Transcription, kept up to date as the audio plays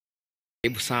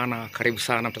Karibu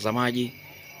sana mtazamaji,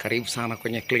 karibu sana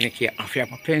kwenye kliniki ya afya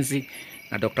ya mapenzi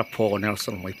na Dr. Paul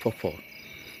Nelson Mwaipopo.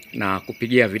 Na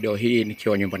kupigia video hii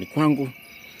nikiwa nyumbani kwangu.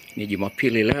 Ni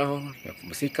Jumapili leo,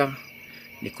 nimepumzika,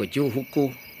 niko juu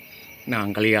huku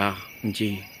naangalia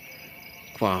mji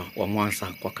wa Mwanza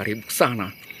kwa karibu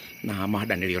sana, na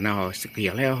mada nilionao siku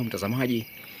ya leo mtazamaji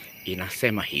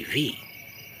inasema hivi: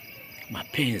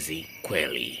 mapenzi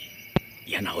kweli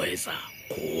yanaweza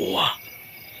kuua.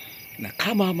 Na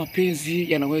kama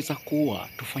mapenzi yanaweza kuua,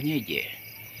 tufanyeje?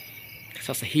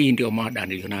 Sasa hii ndio mada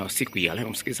nilionayo siku ya leo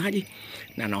msikilizaji,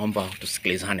 na naomba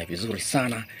tusikilizane vizuri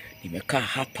sana. Nimekaa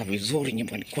hapa vizuri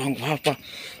nyumbani kwangu hapa,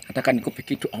 nataka nikupe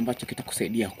kitu ambacho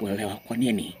kitakusaidia kuelewa kwa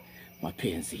nini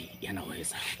mapenzi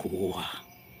yanaweza kuua.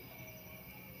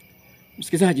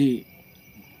 Msikilizaji,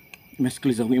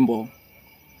 nimesikiliza wimbo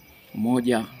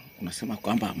mmoja unasema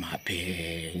kwamba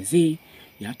mapenzi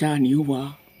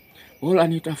yataniua, bora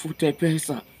nitafute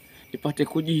pesa nipate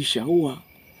kujishaua.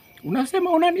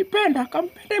 Unasema unanipenda,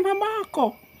 kampende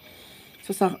mamako.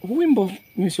 Sasa wimbo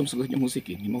mimi sio msikilizaji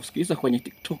muziki, nimeusikiliza kwenye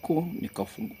TikTok,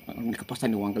 nikapasa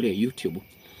niuangalie YouTube.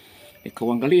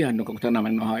 Nikauangalia nikakutana na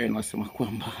maneno haya yanasema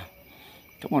kwamba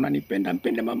kama unanipenda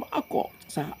mpende mamako.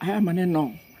 Sasa haya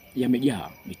maneno yamejaa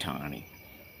mitaani.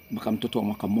 Mpaka mtoto wa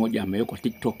mwaka mmoja amewekwa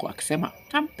TikTok akisema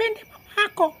kampende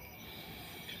mamako.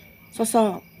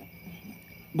 Sasa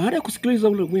baada ya kusikiliza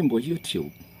ule wimbo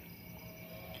YouTube,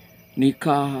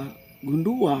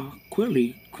 nikagundua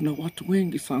kweli kuna watu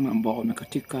wengi sana ambao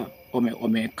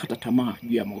wamekata tamaa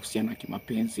juu ya mahusiano ya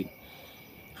kimapenzi.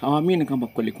 Hawaamini kama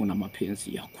kweli kuna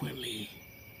mapenzi ya kweli.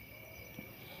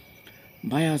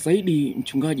 Mbaya zaidi,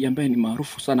 mchungaji ambaye ni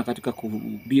maarufu sana katika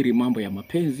kuhubiri mambo ya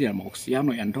mapenzi ya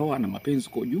mahusiano ya ndoa na mapenzi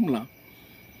kwa ujumla,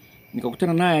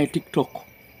 nikakutana naye TikTok.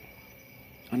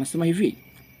 Anasema hivi,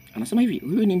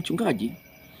 huyu ni mchungaji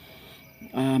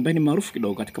ambaye ni maarufu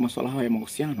kidogo katika masuala haya ya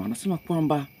mahusiano. Anasema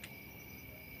kwamba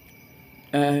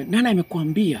nani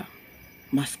amekuambia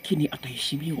maskini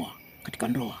ataheshimiwa katika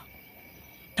ndoa?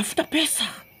 Tafuta pesa.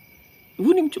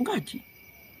 Huyu ni mchungaji.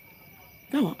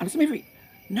 Sawa, anasema hivi,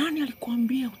 nani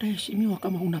alikuambia utaheshimiwa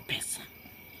kama huna pesa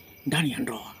ndani ya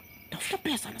ndoa? Tafuta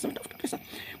pesa. Anasema tafuta pesa.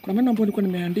 Kuna maneno ambayo nilikuwa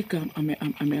nimeandika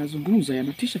ameyazungumza,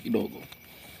 yanatisha kidogo.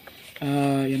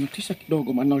 Yanatisha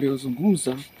kidogo maneno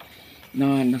aliyozungumza,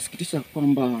 na nasikitisha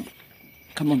kwamba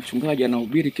kama mchungaji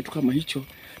anahubiri kitu kama hicho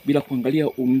bila kuangalia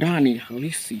undani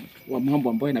halisi wa mambo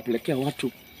ambayo yanapelekea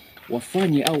watu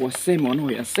wafanye au waseme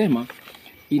wanaoyasema.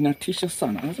 Inatisha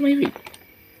sana. Anasema hivi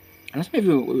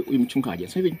huyu mchungaji,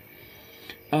 anasema hivi,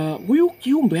 huyu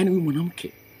kiumbe, yani huyu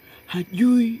mwanamke,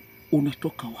 hajui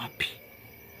unatoka wapi.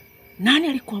 Nani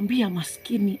alikuambia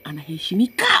maskini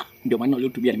anaheshimika? Ndio maana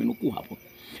aliyotumia, nimenukuu hapo.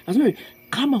 Anasema hivi,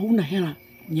 kama huna hela,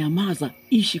 nyamaza,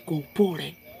 ishi kwa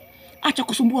upole, acha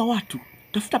kusumbua watu,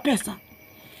 tafuta pesa.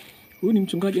 Huyu ni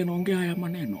mchungaji anaongea haya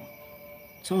maneno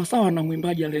sawa sawa na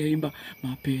mwimbaji aliyeimba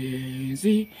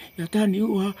mapenzi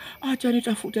yataniua, acha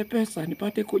nitafute pesa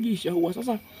nipate kujishaua.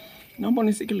 Sasa naomba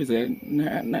nisikilize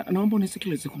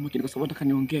kwa makini, kwa sababu nataka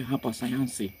niongee hapa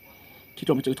sayansi,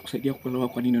 kitu ambacho kitakusaidia kuelewa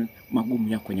kwa nini magumu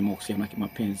ya kwenye mahusiano ya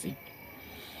kimapenzi.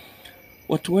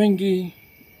 Watu wengi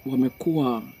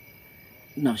wamekuwa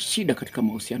na shida katika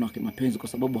mahusiano ya kimapenzi kwa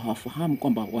sababu hawafahamu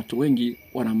kwamba watu wengi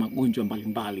wana magonjwa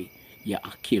mbalimbali ya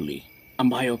akili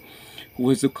ambayo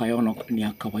huwezi kuyaona ni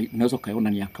ya kawaida. Unaweza kuyaona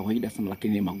ni ya kawaida sana,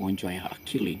 lakini ni magonjwa ya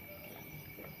akili.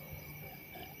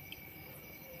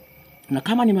 Na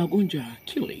kama ni magonjwa ya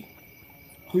akili,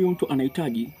 huyu mtu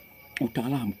anahitaji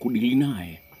utaalamu kudili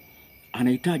naye,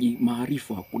 anahitaji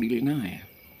maarifa kudili naye.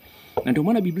 Na ndio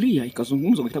maana Biblia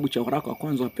ikazungumza kwa kitabu cha waraka wa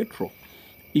kwanza wa Petro,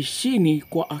 ishini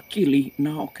kwa akili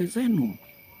na wake zenu.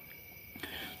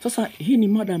 Sasa hii ni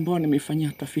mada ambayo nimefanyia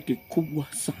tafiti kubwa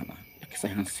sana ya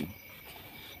kisayansi.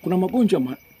 Kuna magonjwa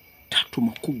matatu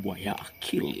makubwa ya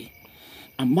akili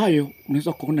ambayo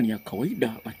unaweza kuona ni ya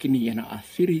kawaida, lakini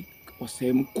yanaathiri kwa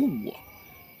sehemu kubwa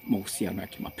mahusiano ya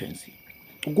kimapenzi.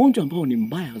 Ugonjwa ambao ni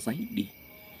mbaya zaidi,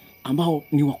 ambao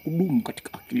ni wa kudumu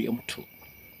katika akili ya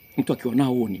mtu akiwa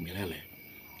nao huo ni milele,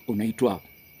 unaitwa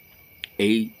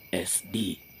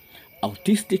ASD,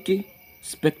 Autistic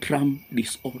Spectrum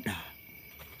Disorder.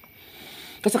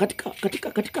 Sasa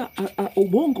katika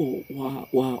ubongo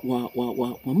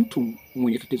wa mtu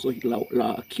mwenye tatizo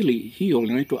la akili hiyo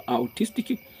linaitwa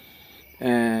Autistic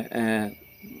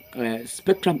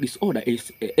Spectrum Disorder,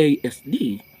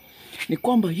 ASD, ni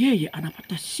kwamba yeye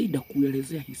anapata shida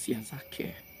kuelezea hisia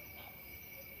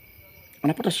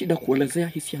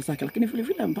zake. Lakini vile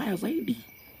vile mbaya zaidi,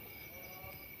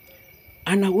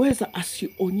 anaweza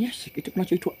asionyeshe kitu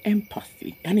kinachoitwa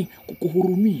empathy, yani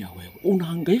kukuhurumia wewe,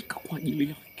 unahangaika kwa ajili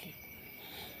yake.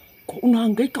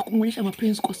 unahangaika kumwonyesha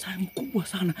mapenzi kwa sehemu kubwa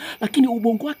sana, lakini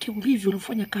ubongo wake ulivyo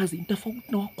unafanya kazi ni tofauti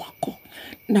na wako.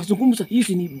 Nazungumza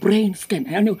hizi ni brain scan,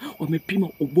 yani wamepima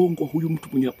ubongo huyu mtu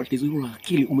mwenye tatizo hilo la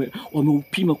akili,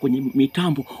 wameupima kwenye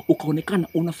mitambo, ukaonekana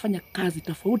unafanya kazi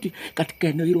tofauti katika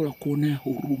eneo hilo la kuonea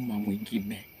huruma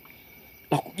mwingine,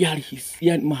 la kujali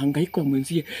hisia, yani mahangaiko ya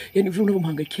mwenzie, yani vile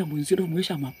unavyomhangaikia mwenzie,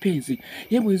 unamwonyesha mapenzi,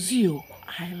 yeye mwenzio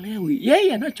haelewi.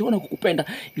 Yeye anachoona kukupenda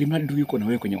ili mradi yuko na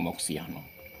wewe kwenye mahusiano.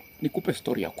 Nikupe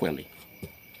story ya kweli.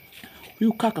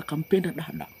 Huyu kaka kampenda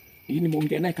dada. Hii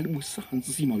nimeongea naye karibu saa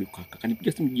nzima huyu kaka.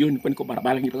 Kanipigia simu jioni kwa niko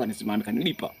barabara ngipo sana nisimame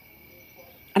kanilipa.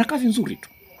 Ana kazi nzuri tu.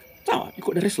 Sawa,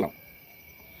 yuko Dar es Salaam.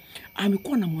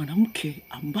 Amekuwa na mwanamke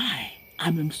ambaye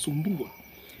amemsumbua.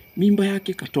 Mimba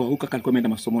yake katoa. Huyu kaka alikuwa ameenda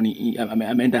masomoni,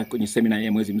 ameenda kwenye semina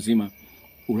ya mwezi mzima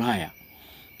Ulaya.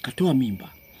 Katoa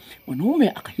mimba. Mwanaume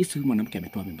akahisi huyu mwanamke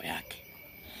ametoa mimba yake.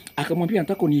 Akamwambia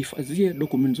nataka unihifadhie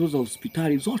dokumenti za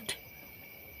hospitali zote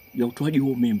ya utoaji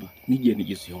huo mimba, nije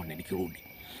nijizione nikirudi.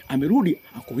 Amerudi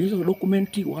hakuonyesha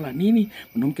dokumenti wala nini,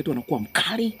 mwanamke tu anakuwa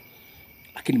mkali,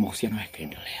 lakini mahusiano yake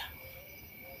yakaendelea.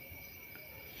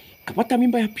 Kapata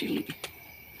mimba ya pili.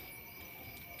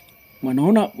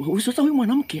 Wanaona sasa huyu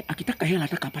mwanamke akitaka hela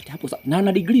ataka apate hapo na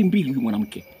ana degree 2 huyu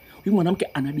mwanamke. Huyu mwanamke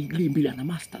ana degree 2, ana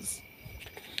masters.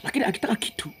 Lakini akitaka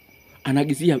kitu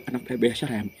anaagizia, ana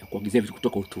biashara ya kuagizia vitu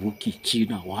kutoka Uturuki,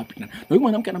 China, wapi. Na huyu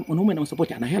mwanamke mwanaume na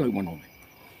support, ana hela huyu mwanaume.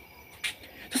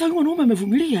 Sasa huyu mwanaume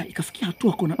amevumilia, ikafikia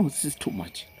hatua kona this is too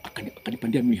much.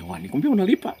 Akanipandia mimi hewani. Nikamwambia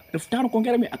unalipa 5,000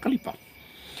 kuongea mimi, akalipa.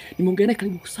 Nimeongea naye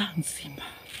karibu saa nzima.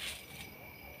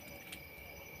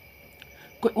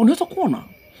 Kwa unaweza kuona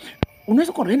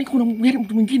yani kuna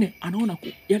mtu mwingine anaona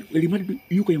yani elimadi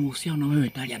yuko kwenye mahusiano na wewe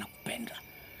tayari anakupenda.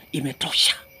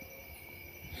 Imetosha.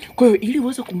 Kwa hiyo ili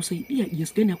uweze kumsaidia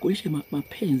jinsi gani ya kuonyesha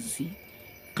mapenzi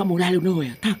kama yale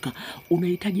unayoyataka,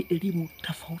 unahitaji elimu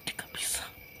tofauti kabisa.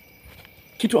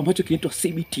 Kitu ambacho kinaitwa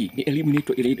CBT, ni elimu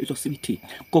inaitwa CBT,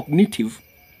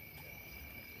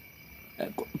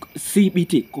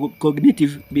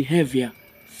 Cognitive Behavior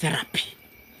Therapy.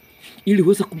 Ili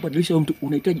uweze kumbadilisha mtu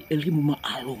unahitaji elimu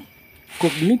maalum.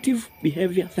 Cognitive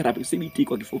Behavior Therapy, CBT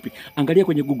kwa kifupi. Angalia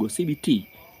kwenye Google CBT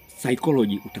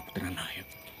psychology utakutana nayo.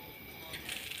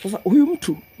 Sasa huyu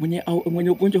mtu mwenye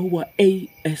ugonjwa huu wa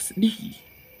ASD,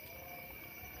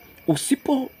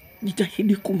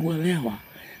 usipojitahidi kumwelewa,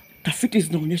 tafiti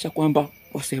zinaonyesha kwamba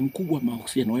kwa sehemu kubwa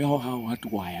mahusiano yao hao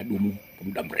watu hayadumu kwa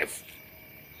muda mrefu.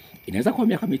 Inaweza kuwa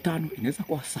miaka 5, inaweza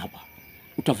kuwa 7.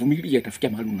 Utavumilia, itafikia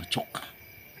mahali unachoka.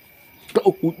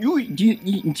 Hujui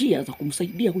njia za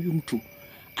kumsaidia huyu mtu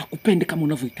akupende kama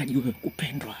unavyohitaji wewe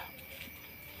kupendwa.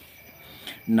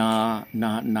 Na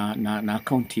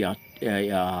account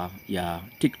ya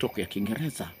TikTok ya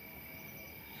Kiingereza.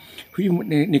 Huyu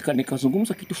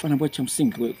nikazungumza kitu fulani ambacho cha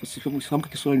msingi, sifahamu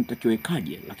Kiswahili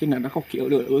nitakiwekaje, lakini nataka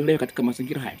uelewe katika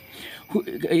mazingira haya.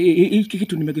 Hiki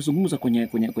kitu nimekizungumza kwenye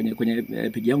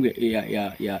page yangu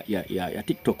ya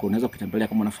TikTok. Unaweza kutembelea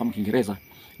kama unafahamu Kiingereza,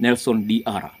 Nelson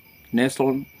DR.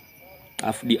 Nelson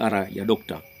DR ya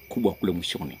dokta kubwa kule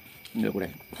mwishoni.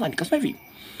 Sasa nikasema hivi,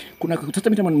 kuna sasa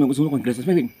mimi nimezungumza kwa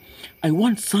Kiingereza hivi, I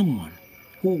want someone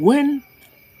who when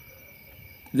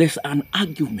there's an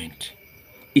argument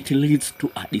it leads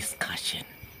to a discussion.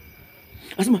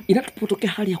 Lazima inapotokea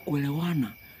hali ya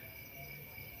kuelewana,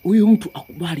 huyu mtu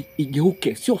akubali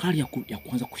igeuke, sio hali ya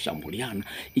kuanza kushambuliana,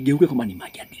 igeuke kama ni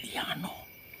majadiliano.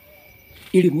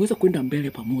 Ili muweze kwenda mbele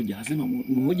pamoja, lazima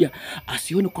mmoja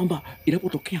asione kwamba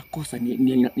inapotokea kosa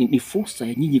ni fursa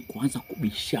ya nyinyi kuanza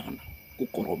kubishana,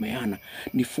 kukoromeana,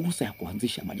 ni fursa ya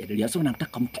kuanzisha majadiliano. Sasa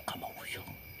nataka mtu kama huyo.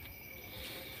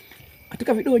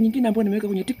 Katika video nyingine ambayo nimeweka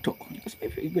kwenye TikTok,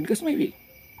 nikasema hivi,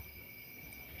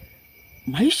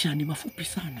 maisha ni mafupi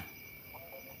sana.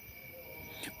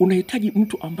 Unahitaji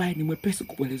mtu ambaye ni mwepesi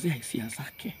kuelezea hisia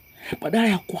zake. Badala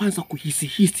ya kuanza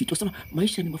kuhisi, tunasema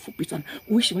maisha ni mafupi sana.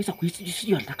 Uishi maisha kuhisi,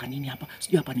 sijui nataka nini hapa,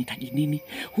 sijui hapa nahitaji nini.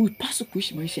 Huipaswi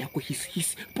kuishi maisha ya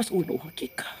kuhisi, upaswi uwe na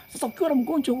uhakika. Sasa ukiwa na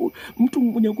mgonjwa huu, mtu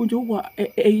mwenye ugonjwa huu wa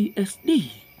ASD,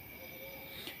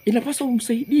 inapaswa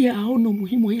umsaidie aone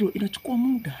umuhimu wa hilo, inachukua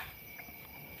muda.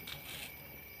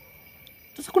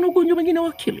 Sasa kuna ugonjwa mwingine wa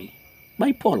akili,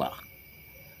 bipolar.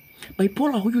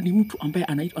 Bipolar huyu ni mtu ambaye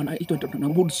anaitwa na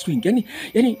mood swing.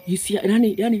 Yani hisia,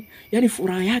 yani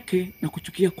furaha yake na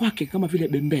kuchukia kwake kama vile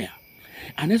bembea.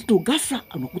 Anaweza tu ghafla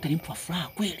unakuta ni mtu wa furaha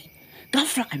kweli,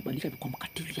 ghafla amebadilika kwa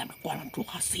mkatili, amekuwa mtu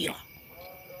hasira.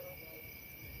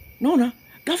 Naona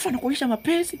ghafla anakuonyesha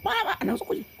mapenzi, anaweza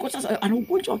kwa sasa ana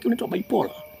ugonjwa unaitwa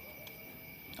bipolar.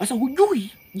 Sasa hujui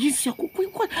jinsi ya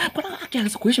kukua, bado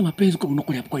anaweza kuonyesha mapenzi kwa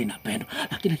unakuwa kwa inapenda,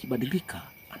 lakini akibadilika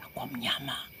anakuwa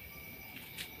mnyama.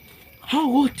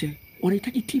 Hao wote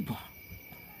wanahitaji tiba.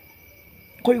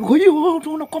 Kwa hiyo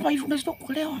unaona kwamba hivi unaweza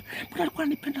kuelewa, mbona alikuwa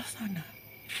ananipenda sana.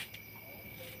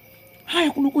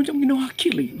 Haya, kuna ugonjwa mwingine wa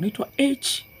akili unaitwa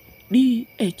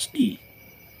ADHD,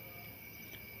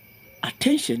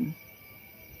 Attention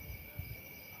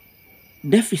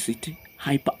Deficit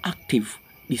Hyperactive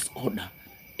Disorder,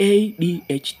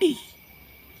 ADHD.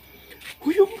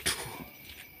 Huyu mtu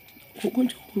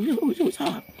ugonjwa huyu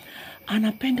sawa,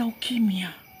 anapenda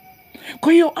ukimya.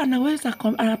 Kwa hiyo anaweza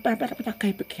anapenda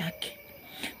kae peke yake.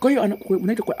 Kwa hiyo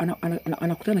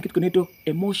anakutana na kitu kinaitwa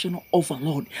emotional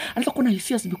overload. Anaweza kuwa na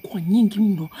hisia zimekuwa nyingi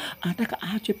mno, anataka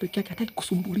aache peke yake, hataki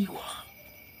kusumbuliwa.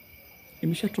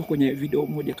 Nimeshatoa kwenye video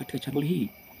moja katika channel hii.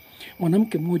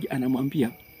 Mwanamke mmoja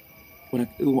anamwambia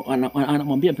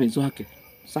mpenzi wake,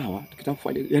 sawa, tukitaka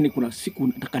kufanya, yani kuna siku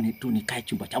nataka nikae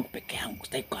chumba changu peke yangu,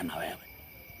 sitaki kukaa na wewe.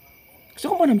 Sio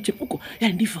kwamba ana mchepuko,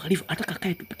 yani ndivyo alivyo, ataka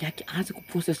kae tu peke yake, aanze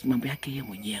kuprocess mambo yake yeye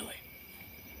mwenyewe.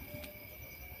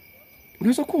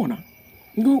 Unaweza kuona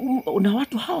na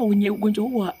watu hao wenye ugonjwa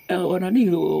huu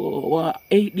wa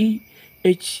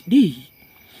ADHD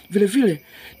vile vile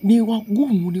ni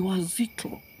wagumu, ni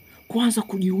wazito kwanza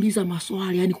kujiuliza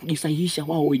maswali, yani kujisahihisha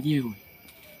wao wenyewe.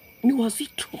 Ni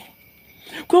wazito.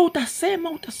 Kwa hiyo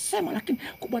utasema lakini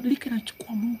kubadilika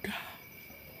inachukua muda.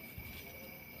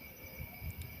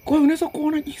 Kwa hiyo unaweza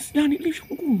kuona jinsi gani ilivyo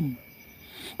ngumu.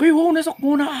 Kwa hiyo unaweza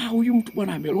kuona huyu mtu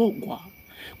bwana amelogwa,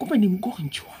 kumbe ni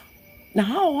mgonjwa. Na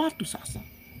hao watu sasa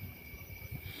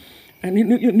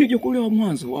nije kule wa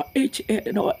mwanzo wa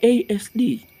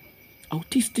ASD,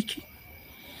 autistic,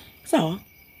 sawa,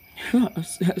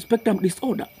 spectrum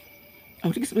disorder,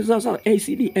 autistic, sawa,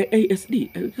 ASD.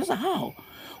 Sasa hao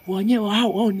wenyewe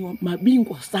hao ni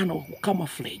mabingwa sana wa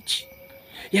kucamouflage,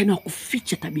 yani wa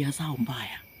kuficha tabia zao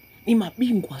mbaya. Ni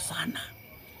mabingwa sana.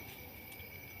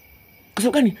 Kwa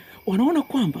sababu gani?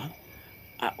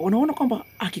 Wanaona kwamba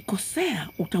akikosea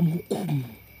utamhukumu,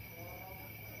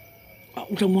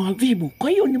 utamwadhibu. Kwa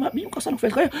hiyo ni mabingwa sana. Kwa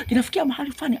hiyo inafikia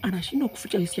mahali fulani anashindwa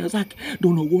kuficha hisia zake, ndio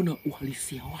unaona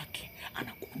uhalisia wake,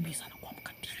 anakuumiza na kuwa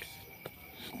mkatili.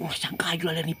 Unashangaa yule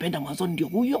alinipenda mwanzoni ndio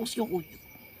huyo au sio huyo?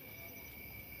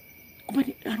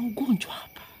 Kumbe ana ugonjwa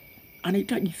hapa.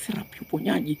 Anahitaji therapy,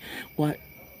 uponyaji wa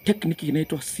tekniki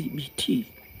inaitwa CBT,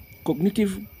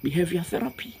 Cognitive Behavior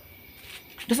Therapy.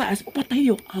 Sasa asipopata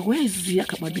hiyo hawezi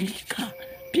akabadilika.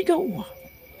 Piga ua.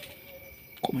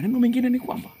 Kwa maneno mengine ni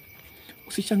kwamba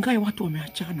usishangae watu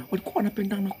wameachana, walikuwa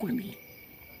wanapendana kweli.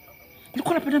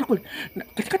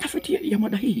 Katika tafiti ya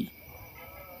mada hii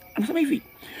anasema hivi,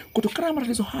 kutokana na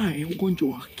matatizo haya ya ugonjwa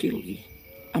wa akili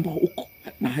ambao uko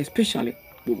na especially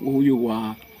huyu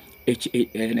wa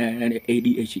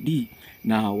ADHD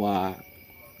na wa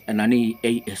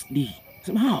ASD,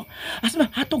 asema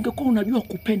hata ungekuwa unajua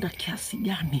kupenda kiasi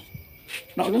gani,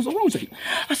 na unazungumza hivi,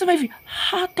 asema hivi,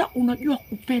 hata unajua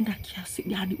kupenda kiasi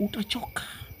gani utachoka.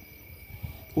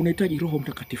 Unahitaji Roho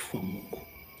Mtakatifu wa Mungu.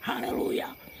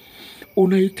 Haleluya.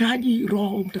 Unahitaji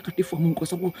Roho Mtakatifu wa Mungu, kwa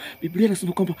sababu Biblia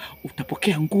inasema kwamba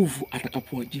utapokea nguvu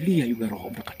atakapoajilia yule Roho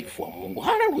Mtakatifu wa Mungu.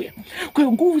 Haleluya. Kwa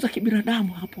hiyo nguvu za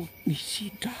kibinadamu hapo ni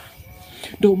shida.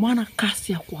 Ndio maana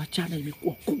kasi ya kuachana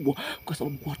imekuwa kubwa, kwa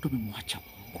sababu watu wamemwacha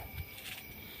Mungu.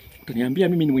 Utaniambia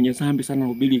mimi ni mwenye dhambi sana,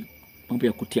 nahubiri mambo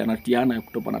ya kutiana ya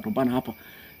kutombana hapa.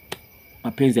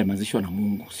 Mapenzi yameanzishwa na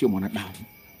Mungu, sio mwanadamu.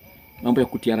 Mambo ya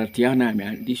kutiana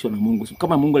yameanzishwa na Mungu.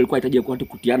 Kama Mungu alikuwa anahitaji watu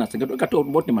kutiana, singeweka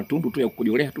tu wote matundu tu ya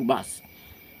kujolea tu basi.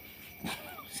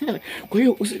 Kwa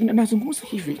hiyo nazungumza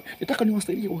hivi, nataka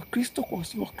niwasaidie Wakristo kwa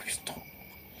wasio Wakristo.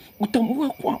 Utambue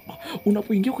kwamba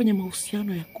unapoingia kwenye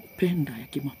mahusiano ya kupenda, ya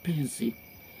kimapenzi,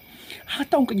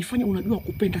 hata ungejifanya unajua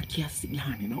kupenda kiasi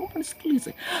gani, naomba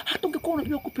nisikilize, hata ungekuwa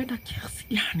unajua kupenda kiasi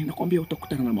gani, nakwambia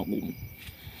utakutana na magumu.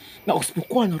 Na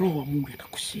usipokuwa na Roho wa Mungu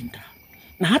atakushinda.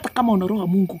 Na hata kama una Roho wa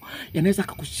Mungu yanaweza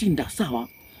kukushinda, sawa,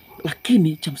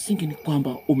 lakini cha msingi ni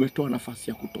kwamba umetoa nafasi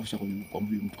ya kutosha kwa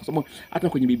huyu mtu. Kwa sababu hata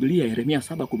kwenye Biblia Yeremia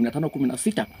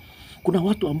 7:15-16 kuna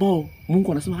watu ambao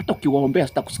Mungu anasema hata ukiwaombea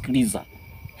sitakusikiliza.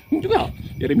 Unajua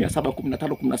Yeremia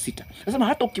 7:15-16. Anasema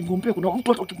hata ukimwombea, kuna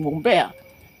mtu hata ukimwombea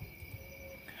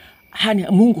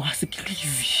Mungu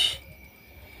hasikilizi.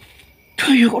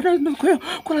 Kwa hiyo lazima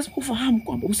ufahamu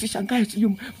kwamba usishangae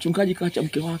sijui mchungaji kaacha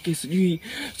mke wake, sijui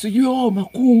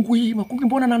makungwi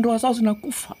mbona na ndoa zao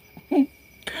zinakufa.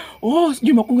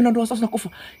 Sijui makungwi na ndoa zao zinakufa.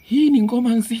 Hii ni ngoma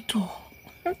nzito.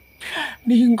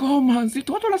 Ni ngoma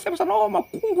nzito. Watu wanasema sana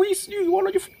makungwi sijui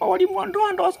wanajifanya walimu wa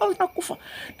ndoa zao zinakufa.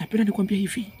 Napenda nikwambia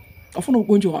hivi, afuna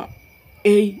ugonjwa wa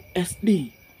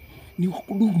ASD ni wa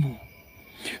kudumu.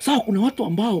 Sawa, kuna watu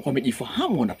ambao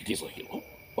wamejifahamu wana tatizo hilo,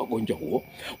 wagonjwa huo,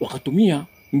 wakatumia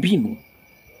mbinu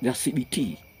ya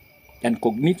CBT, yani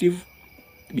Cognitive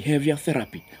behavior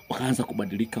therapy, wakaanza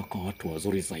kubadilika kwa watu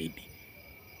wazuri zaidi.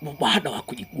 Baada ya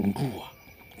kujigundua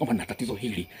kwamba na tatizo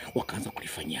hili, wakaanza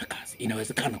kulifanyia kazi.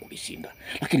 Inawezekana kulishinda,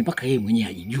 lakini mpaka yeye mwenyewe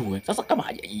ajijue. Sasa kama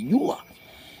hajajijua,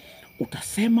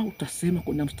 utasema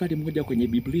kuna mstari mmoja kwenye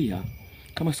Biblia,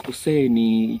 kama sikosei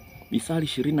ni Mithali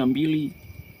 22,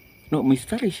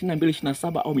 Mithali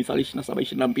 22:27 au Mithali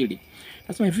 27:22.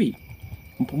 Nasema hivi,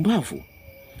 mpumbavu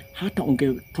hata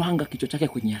ungetwanga kichwa chake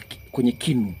kwenye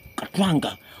kinu,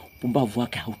 katwanga, upumbavu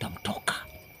wake hautamtoka.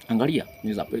 Angalia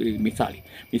Mithali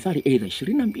aidha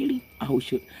 22 au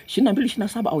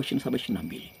 22:27 au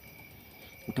 27:22.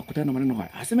 Utakutana na maneno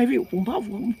haya. Anasema hivi,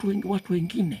 upumbavu wa watu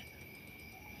wengine,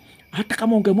 hata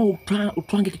kama ungeamua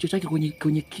utwange kichwa chake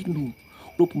kwenye kinu, ule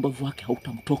upumbavu wake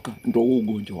hautamtoka. Ndio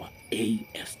ugonjwa wa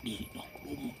ASD na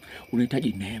kudumu.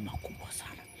 Unahitaji neema kubwa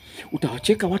sana.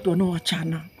 Utawacheka watu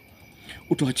wanaoachana,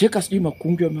 utawacheka sijui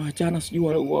makundi wameachana, sijui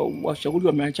washauri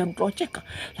wameachana, utawacheka.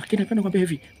 Lakini napenda kwambia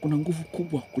hivi, kuna nguvu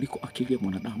kubwa kuliko akili ya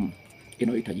mwanadamu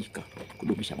inayohitajika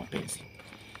kudumisha mapenzi.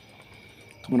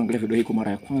 Kama unaangalia video hii kwa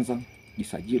mara ya kwanza,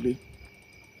 jisajili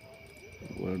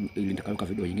ili nitakaweka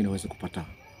video nyingine uweze kupata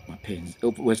mapenzi,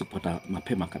 uweze kupata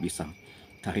mapema kabisa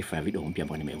taarifa ya video mpya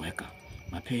ambayo nimeweka.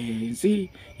 Mapenzi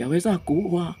yaweza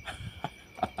kuua.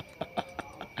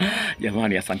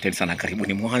 Jamani, asanteni sana,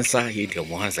 karibuni Mwanza. Hii ndio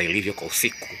Mwanza ilivyo kwa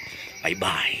usiku. Bye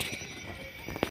bye.